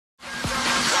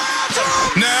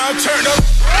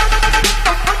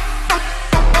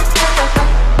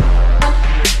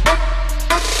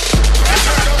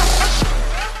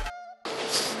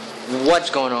What's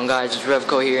going on, guys? It's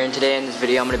Revco here, and today in this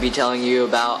video I'm going to be telling you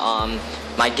about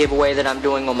my giveaway that I'm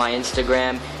doing on my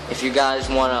Instagram. If you guys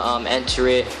want to enter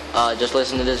it, just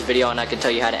listen to this video and I can tell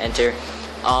you how to enter.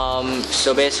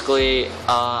 So basically,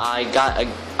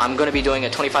 I'm going to be doing a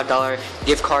 $25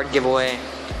 gift card giveaway.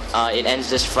 It ends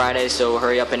this Friday, so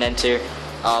hurry up and enter.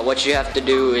 What you have to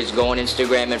do is go on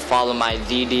Instagram and follow my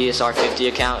TheDSR50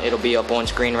 account. It'll be up on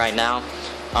screen right now.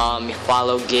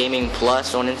 Follow Gaming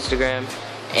Plus on Instagram,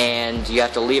 and you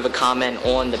have to leave a comment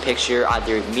on the picture,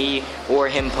 either me or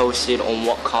him posted, on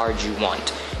what card you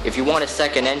want. If you want a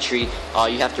second entry,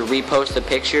 you have to repost the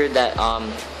picture that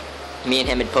me and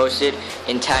him had posted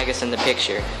and tag us in the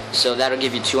picture. So that'll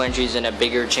give you 2 entries and a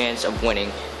bigger chance of winning.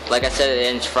 Like I said, it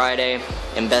ends Friday,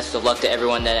 and best of luck to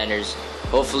everyone that enters.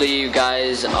 Hopefully you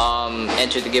guys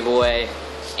enter the giveaway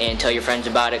and tell your friends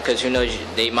about it, because who knows,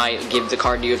 they might give the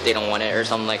card to you if they don't want it or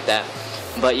something like that.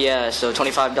 But yeah, so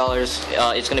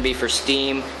 $25, it's going to be for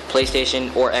Steam,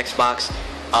 PlayStation, or Xbox.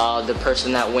 The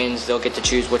person that wins, they'll get to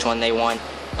choose which one they want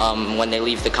when they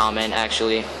leave the comment,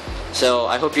 actually. So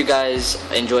I hope you guys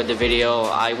enjoyed the video.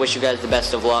 I wish you guys the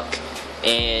best of luck,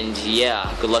 and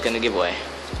yeah, good luck in the giveaway.